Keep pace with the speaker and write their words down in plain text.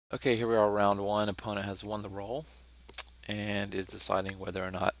Okay, here we are, round one. Opponent has won the roll and is deciding whether or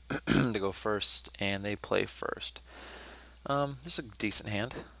not to go first, and they play first. This is a decent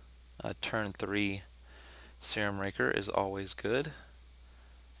hand. Turn 3 Serum Raker is always good,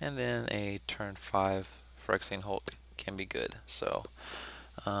 and then a turn 5 Phyrexian Hulk can be good. So,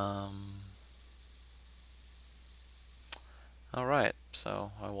 alright,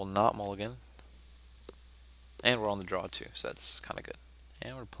 so I will not mulligan, and we're on the draw too, so that's kind of good.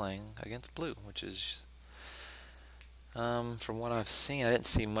 And we're playing against blue, which is from what I've seen, I didn't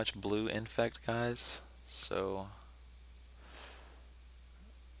see much blue infect, guys. So,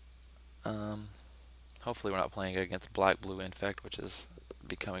 hopefully we're not playing against black-blue infect, which is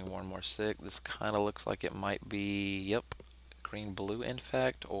becoming more and more sick. This kind of looks like it might be, yep, green-blue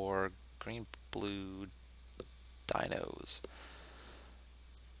infect or green-blue dinos.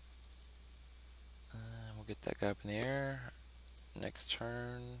 We'll get that guy up in the air. Next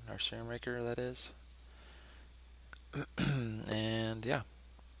turn, our Serum Raker, that is. And yeah.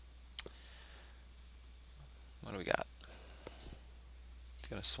 What do we got? He's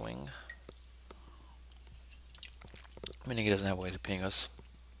gonna swing. Meaning he doesn't have a way to ping us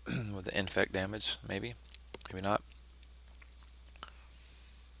with the infect damage, maybe. Maybe not.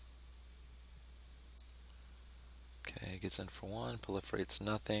 Okay, gets in for one, proliferates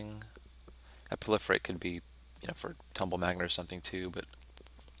nothing. That proliferate could be, for tumble magnet or something too, but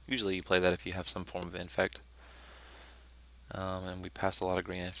usually you play that if you have some form of infect. And we passed a lot of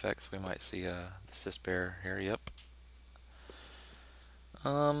green infects. We might see the Cis Bear here, yep.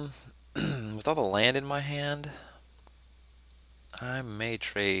 With all the land in my hand, I may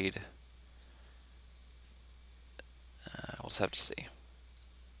trade. We'll just have to see.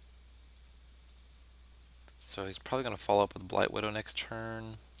 So he's probably going to follow up with Blight Widow next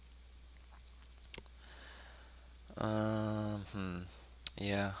turn.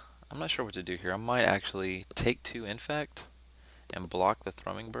 Yeah, I'm not sure what to do here. I might actually take 2 infect and block the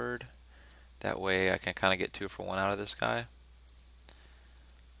Thrumming Bird. That way I can kind of get 2 for 1 out of this guy.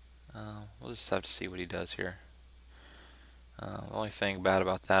 We'll just have to see what he does here. The only thing bad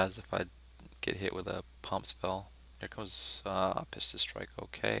about that is if I get hit with a pump spell. Here comes Pistis Strike.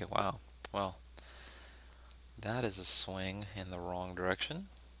 Okay, wow. Well, that is a swing in the wrong direction.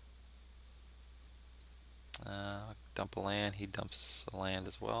 Dump a land. He dumps a land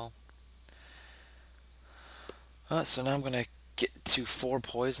as well. So now I'm going to get to 4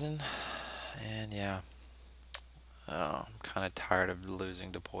 poison. And yeah. I'm kind of tired of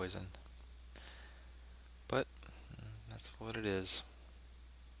losing to poison. But that's what it is.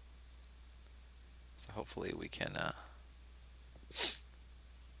 So hopefully we can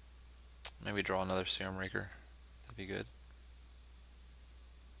maybe draw another Serum Raker. That'd be good.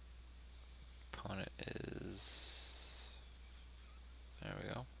 Opponent is... There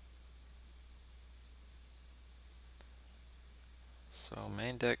we go. So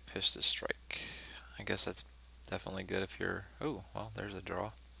main deck, Pistis Strike. I guess that's definitely good if you're... Oh, well, there's a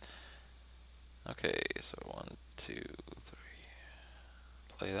draw. Okay, so 1, 2, 3.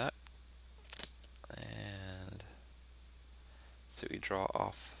 Play that. And so we draw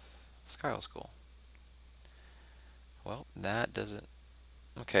off Skyl Skull. Well, that doesn't...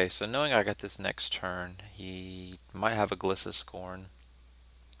 Okay, so knowing I got this next turn, he might have a Glissa Scorn.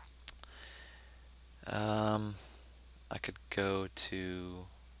 I could go to...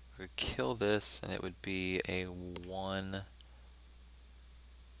 I could kill this, and it would be a 1...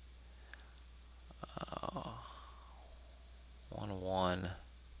 1/1.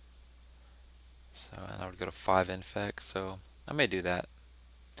 So, and I would go to 5 infect, so I may do that.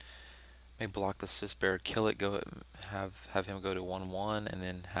 May block the Cis Bear, kill it, go have him go to 1/1, and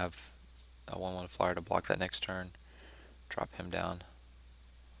then have a 1/1 flyer to block that next turn. Drop him down.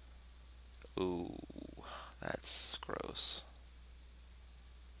 Ooh, that's gross.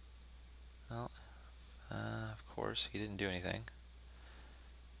 Well, of course, he didn't do anything.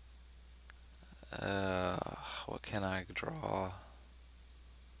 What can I draw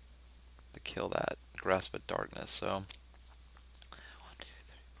to kill that? Grasp of Darkness. So, 1, 2,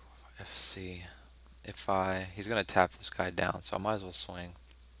 3, 4, 5, FC. He's gonna tap this guy down, so I might as well swing.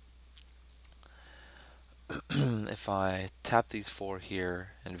 If I tap these 4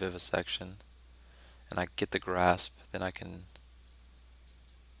 here in Vivisection, and I get the Grasp, then I can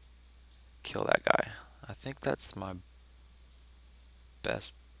kill that guy. I think that's my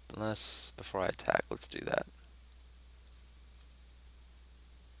best. Unless, before I attack, let's do that.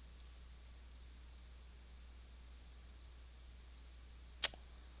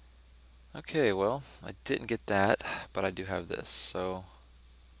 Okay, well, I didn't get that, but I do have this, so...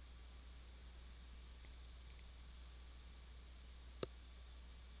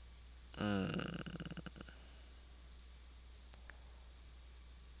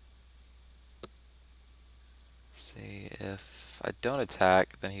 don't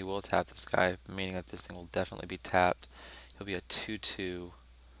attack, then he will tap this guy, meaning that this thing will definitely be tapped. He'll be a 2/2.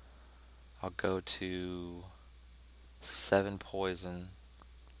 I'll go to 7 poison,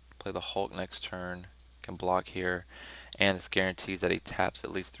 play the Hulk next turn, can block here, and it's guaranteed that he taps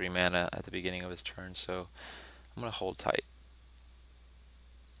at least 3 mana at the beginning of his turn, so I'm going to hold tight.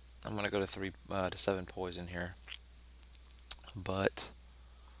 I'm going to go to 7 poison here, but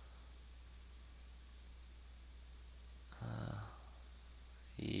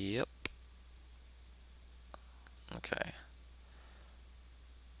yep. Okay.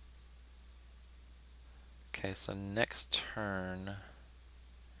 Okay, so next turn,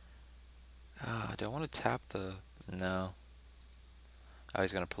 do I want to tap the, no. Oh,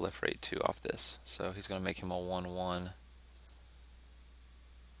 he's going to proliferate 2 off this, so he's going to make him a 1/1.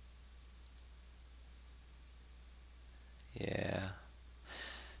 Yeah.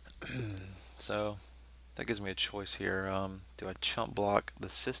 So that gives me a choice here. Do I chump block the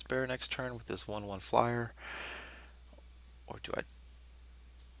Cyst Bear next turn with this 1/1 flyer? Or do I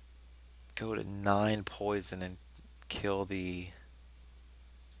go to 9 poison and kill the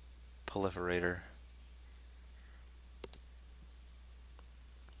proliferator?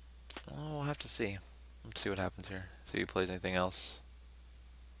 Oh, we'll have to see. Let's see what happens here. See if he plays anything else.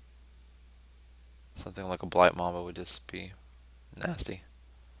 Something like a Blight Mamba would just be nasty.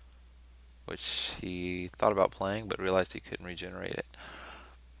 Which he thought about playing, but realized he couldn't regenerate it.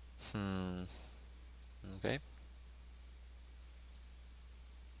 Okay.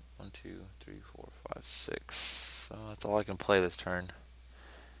 1, 2, 3, 4, 5, 6. So that's all I can play this turn.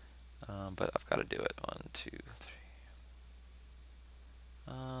 But I've got to do it. 1, 2, 3.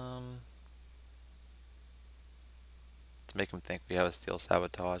 To make him think we have a Steel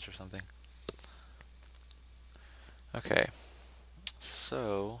Sabotage or something. Okay.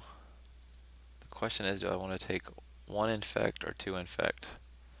 So the question is, do I want to take 1 infect or 2 infect?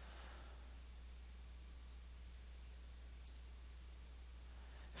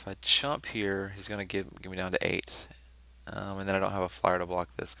 If I chump here, he's going to give me down to 8. And then I don't have a flyer to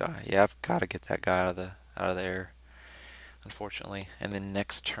block this guy. Yeah, I've got to get that guy out of the air, unfortunately. And then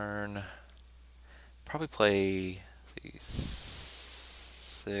next turn, probably play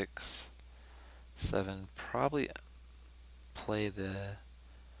 6, 7. Probably play the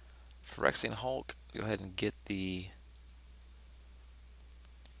Phyrexian Hulk. Go ahead and get the.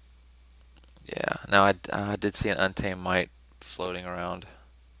 Yeah. Now I did see an Untamed Might floating around,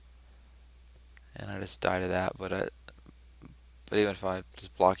 and I just died to that. But even if I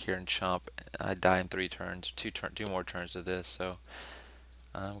just block here and chump, I die in 3 turns. 2 more turns of this. So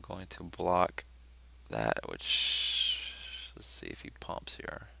I'm going to block that. Which, let's see if he pumps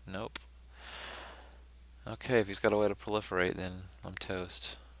here. Nope. Okay, if he's got a way to proliferate, then I'm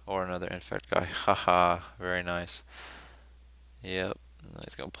toast. Or another infect guy. Haha, very nice. Yep,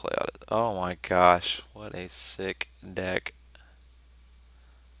 he's gonna play out it. Oh my gosh, what a sick deck.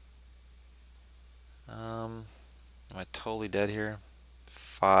 Am I totally dead here?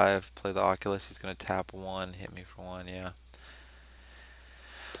 5, play the Oculus, he's gonna tap 1, hit me for 1, yeah.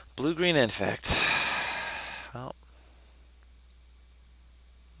 Blue-green infect. Well,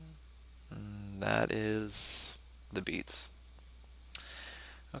 that is the beats.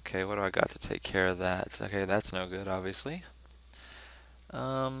 Okay, what do I got to take care of that? Okay, that's no good, obviously.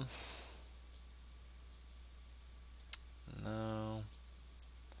 No.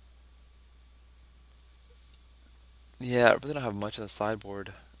 Yeah, I really don't have much in the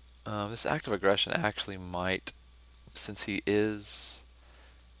sideboard. This active aggression actually might, since he is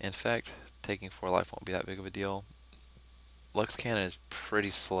infect, taking 4 life won't be that big of a deal. Lux Cannon is pretty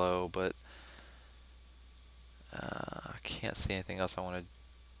slow, but I can't see anything else I want to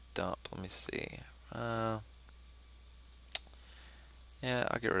dump. Let me see. Yeah,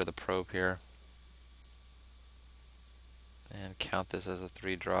 I'll get rid of the probe here and count this as a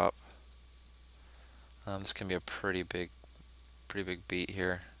 3-drop. This can be a pretty big beat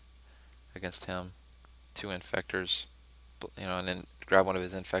here against him. 2 infectors, and then grab one of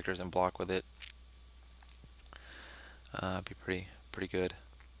his infectors and block with it. Be pretty good.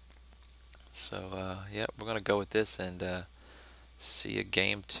 So yeah, we're gonna go with this and see you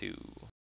game 2.